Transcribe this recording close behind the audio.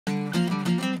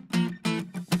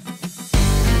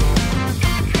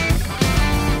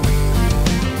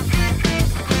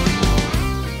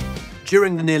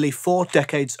During the nearly 4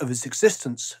 decades of its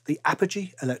existence, the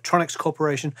Apogee Electronics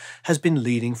Corporation has been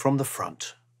leading from the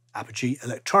front. Apogee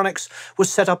Electronics was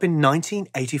set up in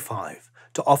 1985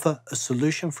 to offer a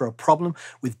solution for a problem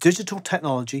with digital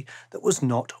technology that was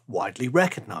not widely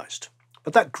recognized,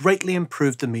 but that greatly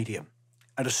improved the medium.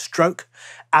 At a stroke,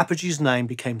 Apogee's name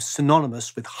became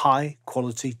synonymous with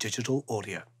high-quality digital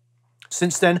audio.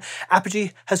 Since then,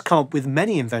 Apogee has come up with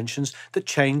many inventions that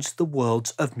changed the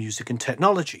worlds of music and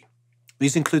technology.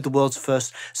 These include the world's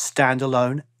first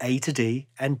standalone A to D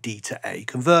and D to A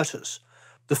converters,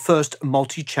 the first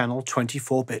multi-channel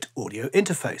 24-bit audio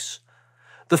interface,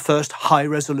 the first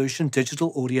high-resolution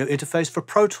digital audio interface for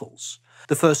Pro Tools,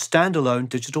 the first standalone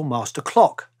digital master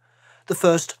clock, the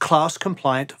first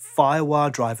class-compliant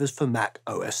FireWire drivers for Mac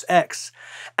OS X,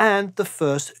 and the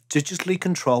first digitally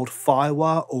controlled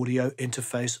FireWire audio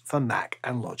interface for Mac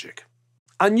and Logic.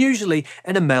 Unusually,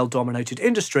 in a male-dominated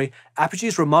industry,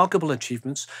 Apogee's remarkable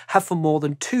achievements have for more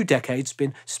than 2 decades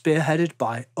been spearheaded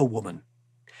by a woman.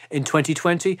 In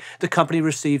 2020, the company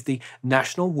received the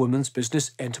National Women's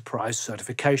Business Enterprise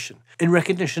Certification in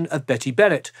recognition of Betty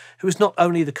Bennett, who is not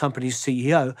only the company's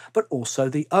CEO, but also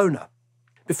the owner.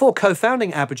 Before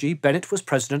co-founding Apogee, Bennett was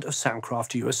president of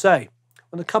Soundcraft USA.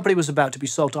 When the company was about to be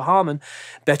sold to Harman,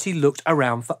 Betty looked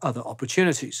around for other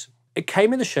opportunities. It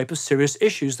came in the shape of serious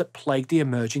issues that plagued the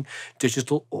emerging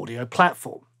digital audio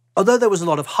platform. Although there was a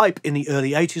lot of hype in the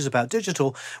early 80s about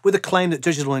digital, with the claim that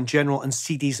digital in general and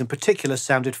CDs in particular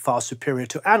sounded far superior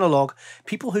to analog,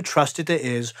 people who trusted their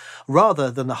ears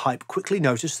rather than the hype quickly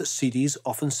noticed that CDs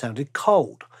often sounded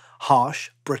cold,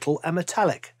 harsh, brittle, and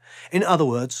metallic. In other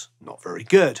words, not very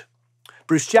good.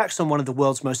 Bruce Jackson, one of the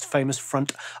world's most famous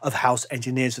front-of-house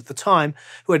engineers at the time,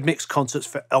 who had mixed concerts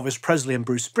for Elvis Presley and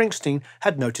Bruce Springsteen,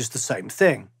 had noticed the same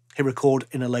thing. He recalled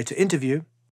in a later interview,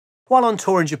 "While on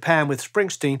tour in Japan with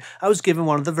Springsteen, I was given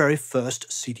one of the very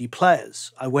first CD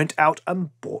players. I went out and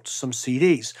bought some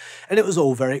CDs, and it was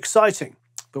all very exciting.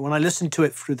 But when I listened to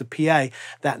it through the PA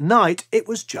that night, it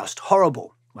was just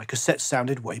horrible. My cassette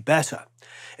sounded way better.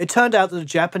 It turned out that the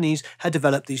Japanese had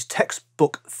developed these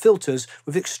textbook filters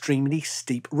with extremely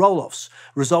steep roll-offs,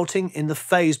 resulting in the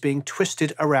phase being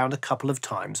twisted around a couple of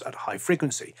times at high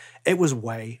frequency. It was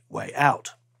way, way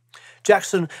out."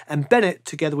 Jackson and Bennett,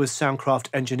 together with Soundcraft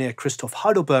engineer Christoph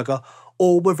Heidelberger,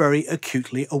 all were very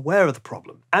acutely aware of the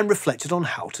problem and reflected on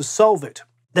how to solve it.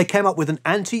 They came up with an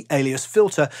anti-alias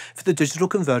filter for the digital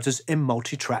converters in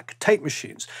multi-track tape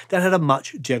machines that had a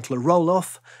much gentler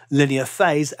roll-off, linear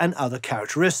phase, and other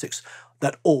characteristics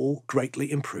that all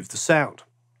greatly improved the sound.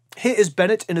 Here is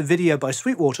Bennett in a video by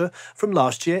Sweetwater from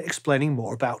last year explaining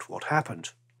more about what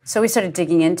happened. So we started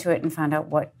digging into it and found out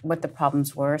what the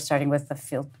problems were, starting with the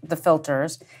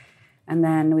filters. And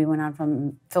then we went on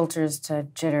from filters to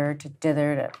jitter to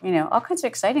dither to, all kinds of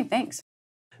exciting things.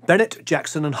 Bennett,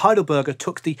 Jackson, and Heidelberger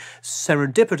took the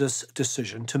serendipitous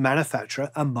decision to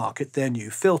manufacture and market their new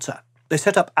filter. They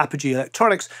set up Apogee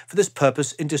Electronics for this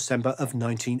purpose in December of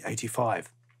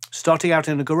 1985. Starting out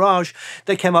in a garage,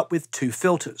 they came up with 2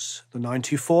 filters, the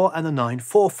 924 and the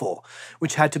 944,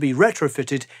 which had to be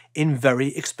retrofitted in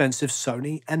very expensive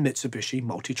Sony and Mitsubishi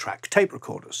multi-track tape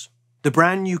recorders. The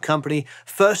brand new company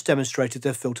first demonstrated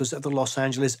their filters at the Los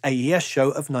Angeles AES show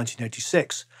of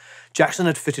 1986. Jackson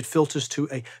had fitted filters to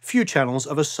a few channels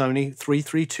of a Sony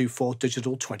 3324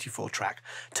 digital 24-track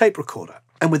tape recorder.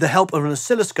 And with the help of an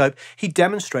oscilloscope, he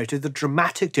demonstrated the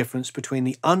dramatic difference between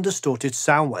the undistorted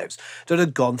sound waves that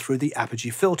had gone through the Apogee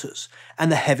filters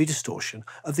and the heavy distortion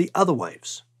of the other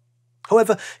waves.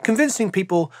 However, convincing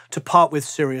people to part with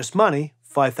serious money,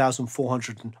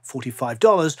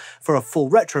 $5,445 for a full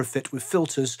retrofit with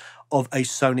filters of a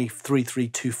Sony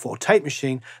 3324 tape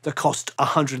machine that cost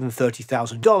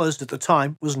 $130,000 at the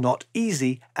time was not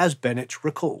easy, as Bennett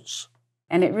recalls.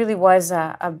 And it really was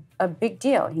a big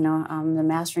deal. The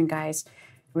mastering guys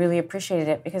really appreciated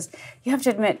it because you have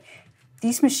to admit,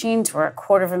 these machines were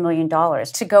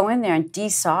 $250,000. To go in there and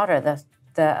desolder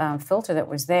the filter that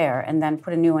was there and then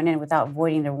put a new one in without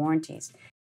voiding their warranties.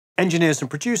 Engineers and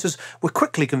producers were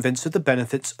quickly convinced of the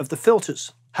benefits of the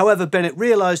filters. However, Bennett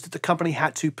realized that the company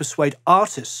had to persuade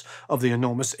artists of the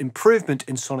enormous improvement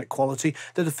in sonic quality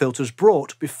that the filters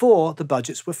brought before the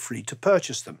budgets were free to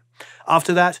purchase them.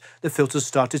 After that, the filters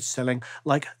started selling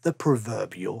like the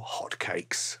proverbial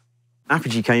hotcakes.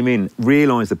 Apogee came in,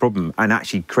 realised the problem, and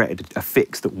actually created a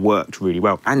fix that worked really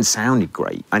well and sounded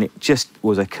great. And it just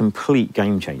was a complete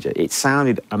game changer. It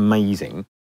sounded amazing.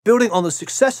 Building on the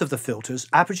success of the filters,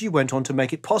 Apogee went on to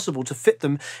make it possible to fit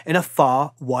them in a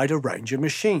far wider range of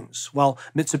machines, while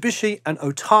Mitsubishi and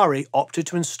Otari opted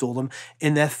to install them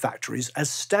in their factories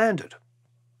as standard.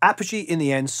 Apogee in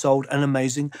the end sold an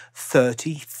amazing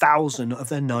 30,000 of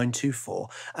their 924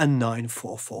 and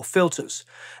 944 filters,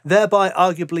 thereby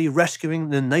arguably rescuing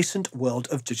the nascent world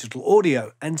of digital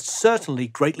audio and certainly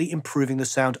greatly improving the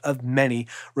sound of many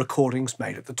recordings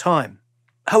made at the time.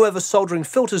 However, soldering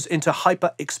filters into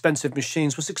hyper-expensive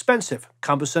machines was expensive,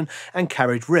 cumbersome, and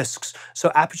carried risks,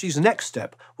 so Apogee's next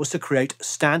step was to create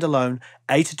standalone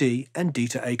A to D and D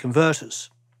to A converters.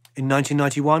 In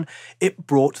 1991, it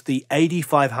brought the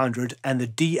AD500 and the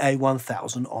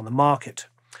DA1000 on the market.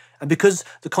 And because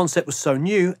the concept was so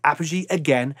new, Apogee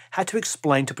again had to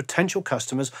explain to potential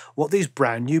customers what these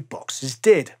brand new boxes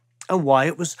did and why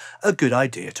it was a good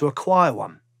idea to acquire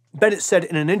one. Bennett said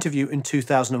in an interview in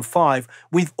 2005,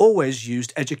 "We've always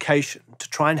used education to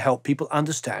try and help people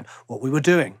understand what we were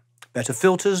doing. Better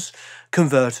filters,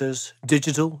 converters,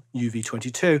 digital,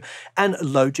 UV22, and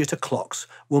low jitter clocks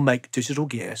will make digital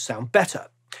gear sound better.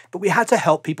 But we had to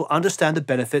help people understand the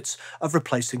benefits of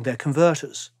replacing their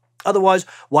converters. Otherwise,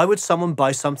 why would someone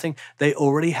buy something they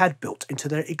already had built into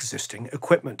their existing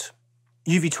equipment?"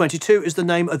 UV22 is the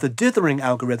name of the dithering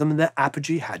algorithm that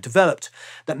Apogee had developed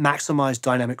that maximized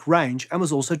dynamic range and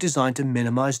was also designed to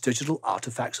minimize digital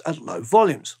artifacts at low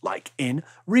volumes, like in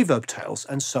reverb tails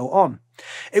and so on.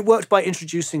 It worked by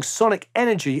introducing sonic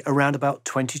energy around about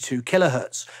 22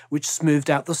 kHz, which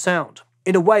smoothed out the sound,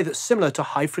 in a way that's similar to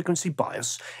high-frequency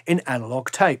bias in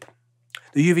analog tape.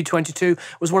 The UV22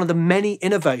 was one of the many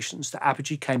innovations that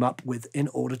Apogee came up with in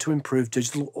order to improve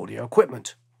digital audio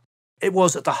equipment. It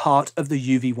was at the heart of the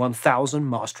UV1000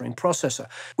 mastering processor,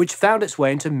 which found its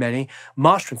way into many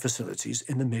mastering facilities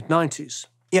in the mid-90s.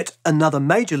 Yet another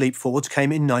major leap forwards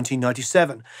came in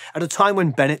 1997, at a time when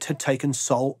Bennett had taken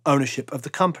sole ownership of the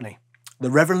company.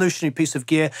 The revolutionary piece of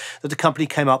gear that the company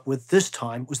came up with this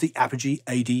time was the Apogee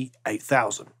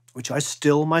AD8000, which I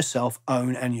still myself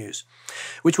own and use,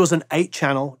 which was an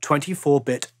 8-channel,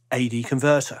 24-bit AD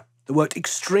converter that worked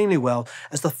extremely well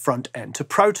as the front end to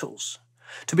Pro Tools.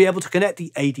 To be able to connect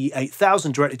the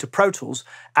AD8000 directly to Pro Tools,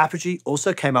 Apogee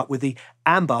also came up with the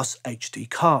Ambus HD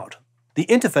card. The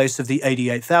interface of the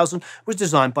AD8000 was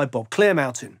designed by Bob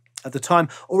Clearmountain, at the time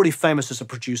already famous as a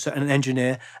producer and an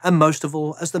engineer, and most of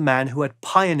all as the man who had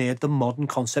pioneered the modern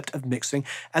concept of mixing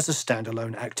as a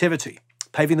standalone activity,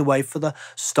 paving the way for the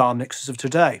star mixers of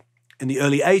today. In the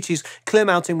early 80s,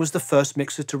 Clearmountain was the first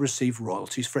mixer to receive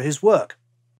royalties for his work.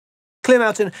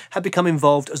 Clearmountain had become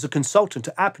involved as a consultant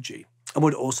to Apogee, and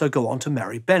would also go on to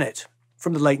marry Bennett.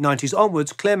 From the late 90s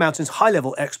onwards, Clearmountain's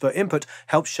high-level expert input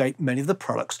helped shape many of the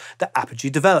products that Apogee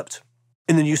developed.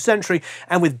 In the new century,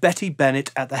 and with Betty Bennett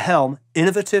at the helm,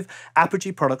 innovative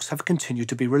Apogee products have continued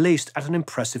to be released at an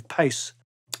impressive pace.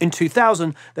 In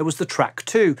 2000, there was the Track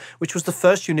 2, which was the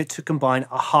first unit to combine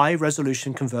a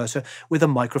high-resolution converter with a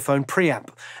microphone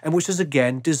preamp, and which was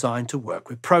again designed to work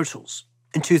with Pro Tools.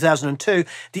 In 2002,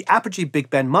 the Apogee Big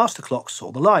Ben Master Clock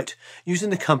saw the light, using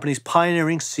the company's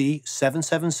pioneering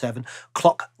C777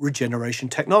 clock regeneration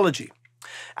technology.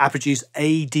 Apogee's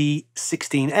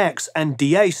AD16X and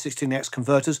DA16X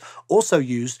converters also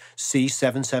used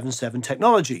C777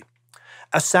 technology.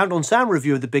 A sound-on-sound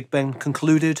review of the Big Ben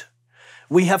concluded,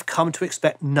 "We have come to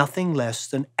expect nothing less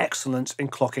than excellence in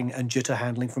clocking and jitter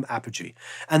handling from Apogee,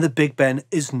 and the Big Ben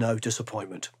is no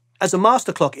disappointment. As a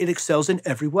master clock, it excels in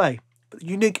every way. But the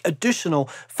unique additional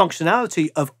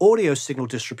functionality of audio signal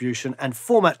distribution and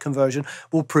format conversion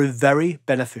will prove very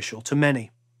beneficial to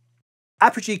many."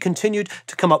 Apogee continued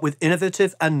to come up with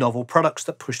innovative and novel products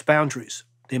that pushed boundaries.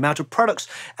 The amount of products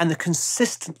and the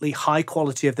consistently high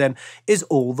quality of them is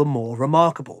all the more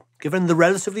remarkable, given the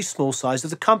relatively small size of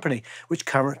the company, which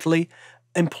currently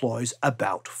employs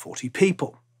about 40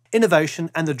 people. Innovation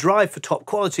and the drive for top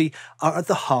quality are at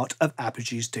the heart of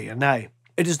Apogee's DNA.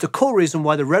 It is the core reason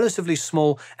why the relatively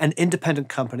small and independent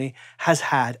company has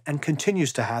had and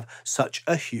continues to have such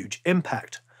a huge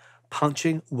impact,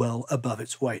 punching well above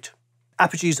its weight.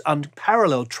 Apogee's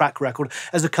unparalleled track record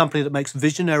as a company that makes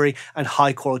visionary and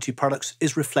high-quality products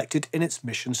is reflected in its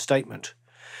mission statement,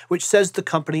 which says the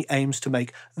company aims to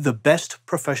make the best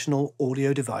professional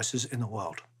audio devices in the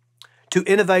world, to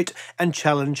innovate and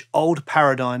challenge old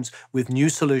paradigms with new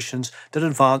solutions that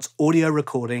advance audio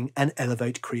recording and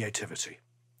elevate creativity.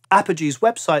 Apogee's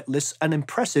website lists an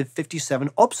impressive 57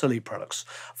 obsolete products,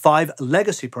 5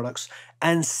 legacy products,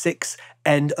 and 6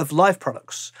 end-of-life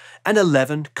products, and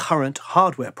 11 current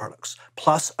hardware products,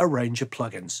 plus a range of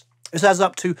plugins. This adds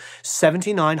up to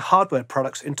 79 hardware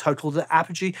products in total that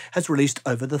Apogee has released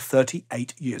over the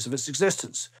 38 years of its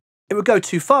existence. It would go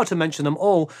too far to mention them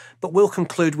all, but we'll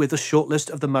conclude with a short list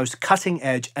of the most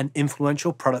cutting-edge and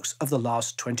influential products of the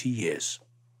last 20 years.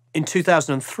 In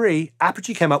 2003,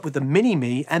 Apogee came up with the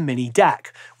Mini-Me and Mini-DAC,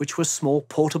 which were small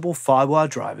portable Firewire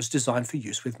drivers designed for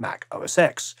use with Mac OS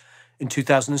X. In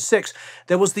 2006,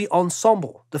 there was the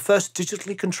Ensemble, the first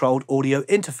digitally controlled audio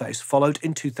interface, followed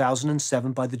in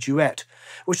 2007 by the Duet,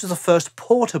 which was the first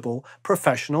portable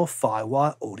professional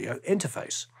Firewire audio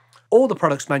interface. All the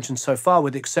products mentioned so far,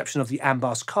 with the exception of the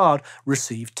Ambas card,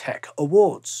 received tech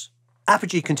awards.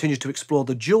 Apogee continues to explore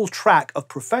the dual track of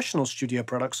professional studio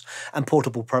products and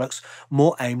portable products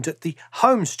more aimed at the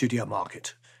home studio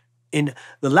market. In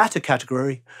the latter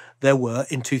category, there were,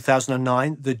 in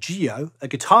 2009, the Geo, a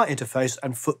guitar interface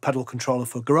and foot pedal controller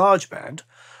for GarageBand,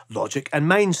 Logic and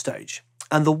Mainstage,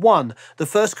 and the One, the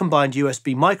first combined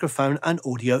USB microphone and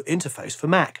audio interface for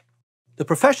Mac. The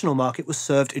professional market was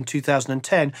served in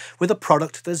 2010 with a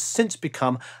product that has since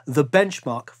become the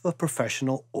benchmark for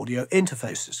professional audio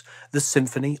interfaces, the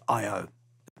Symphony I/O.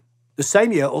 The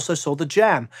same year also saw the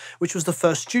Jam, which was the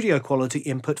first studio-quality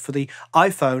input for the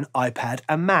iPhone, iPad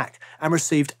and Mac, and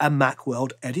received a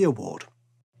Macworld Eddie Award.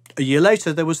 A year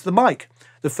later, there was the Mic,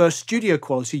 the first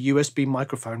studio-quality USB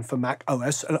microphone for Mac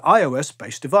OS and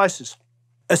iOS-based devices.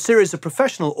 A series of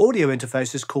professional audio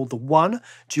interfaces called the One,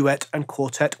 Duet and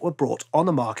Quartet were brought on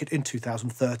the market in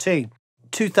 2013.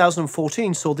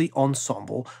 2014 saw the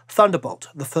Ensemble Thunderbolt,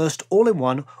 the first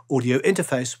all-in-one audio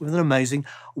interface with an amazing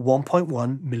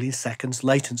 1.1 milliseconds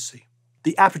latency.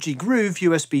 The Apogee Groove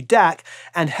USB DAC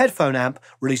and headphone amp,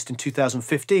 released in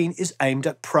 2015, is aimed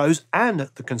at pros and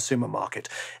the consumer market,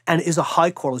 and is a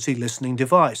high-quality listening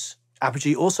device.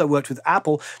 Apogee also worked with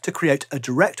Apple to create a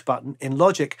direct button in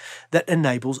Logic that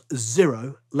enables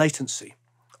zero latency.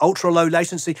 Ultra-low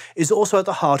latency which is also at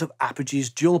the heart of Apogee's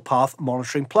dual-path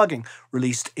monitoring plugin,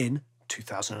 released in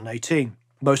 2018.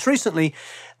 Most recently,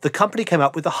 the company came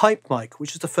up with the Hype Mic,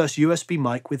 which is the first USB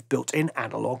mic with built-in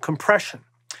analog compression.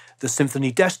 The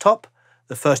Symphony Desktop,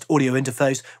 the first audio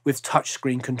interface with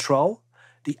touchscreen control,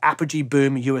 the Apogee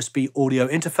Boom USB audio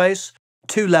interface,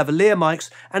 2 lavalier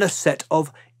mics, and a set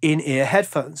of in-ear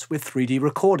headphones with 3D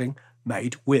recording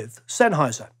made with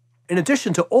Sennheiser. In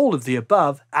addition to all of the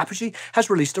above, Apogee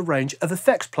has released a range of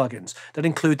effects plugins that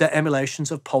include their emulations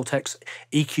of Pultec's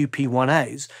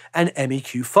EQP1As and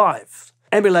MEQ5s,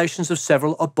 emulations of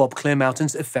several of Bob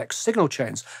Clearmountain's effects signal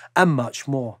chains, and much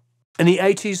more. In the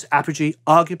 80s, Apogee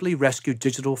arguably rescued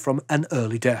digital from an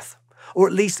early death, or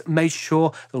at least made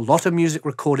sure that a lot of music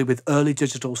recorded with early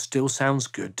digital still sounds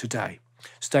good today.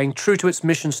 Staying true to its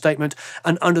mission statement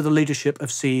and under the leadership of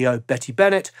CEO Betty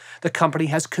Bennett, the company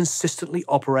has consistently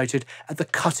operated at the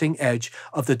cutting edge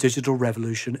of the digital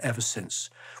revolution ever since,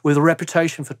 with a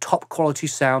reputation for top-quality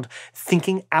sound,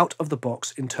 thinking out of the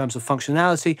box in terms of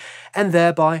functionality, and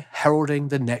thereby heralding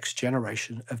the next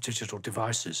generation of digital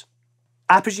devices.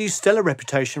 Apogee's stellar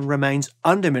reputation remains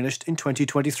undiminished in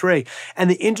 2023, and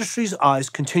the industry's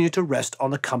eyes continue to rest on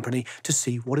the company to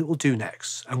see what it will do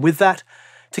next. And with that,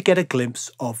 to get a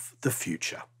glimpse of the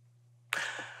future.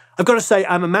 I've got to say,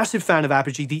 I'm a massive fan of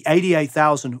Apogee. The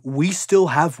 88,000, we still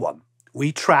have one.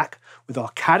 We track with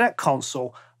our CADAC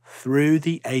console through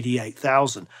the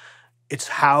 88,000. It's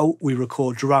how we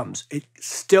record drums. It's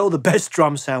still the best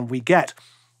drum sound we get.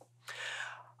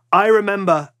 I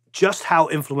remember just how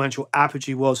influential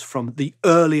Apogee was from the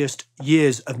earliest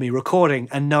years of me recording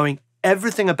and knowing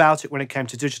everything about it when it came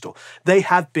to digital. They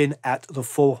have been at the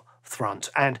forefront,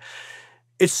 and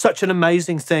it's such an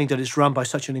amazing thing that it's run by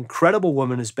such an incredible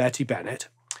woman as Betty Bennett.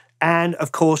 And,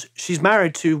 of course, she's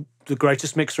married to the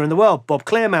greatest mixer in the world, Bob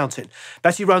Clearmountain.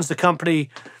 Betty runs the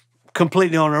company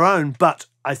completely on her own, but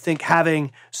I think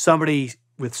having somebody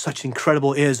with such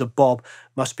incredible ears of Bob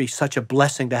must be such a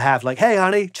blessing to have. Like, hey,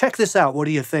 honey, check this out. What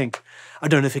do you think? I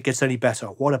don't know if it gets any better.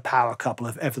 What a power couple,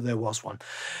 if ever there was one.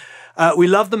 We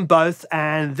love them both,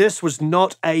 and this was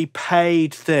not a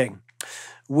paid thing.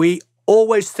 We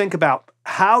always think about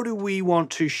how do we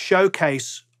want to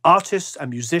showcase artists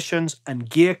and musicians and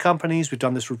gear companies, we've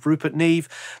done this with Rupert Neve,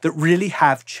 that really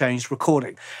have changed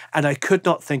recording. And I could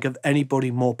not think of anybody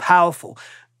more powerful.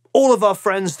 All of our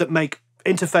friends that make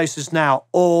interfaces now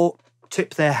all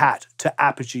tip their hat to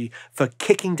Apogee for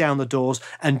kicking down the doors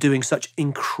and doing such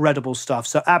incredible stuff.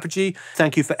 So Apogee,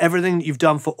 thank you for everything that you've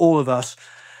done for all of us.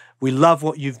 We love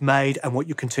what you've made and what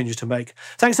you continue to make.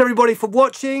 Thanks everybody for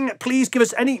watching. Please give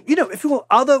us any, if you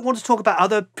want to talk about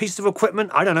other pieces of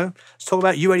equipment, I don't know, let's talk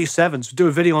about U87s, do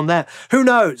a video on that. Who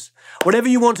knows? Whatever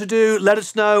you want to do, let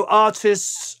us know.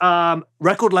 Artists,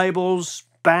 record labels,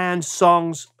 bands,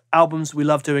 songs, albums, we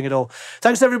love doing it all.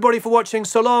 Thanks everybody for watching.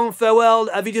 So long, farewell,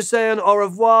 auf Wiedersehen, au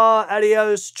revoir,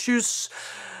 adios, tschüss.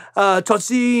 Tot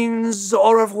ziens,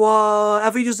 au revoir,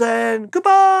 auf Wiedersehen,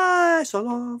 goodbye, so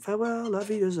long, farewell, auf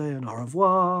Wiedersehen, au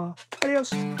revoir,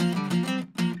 adios.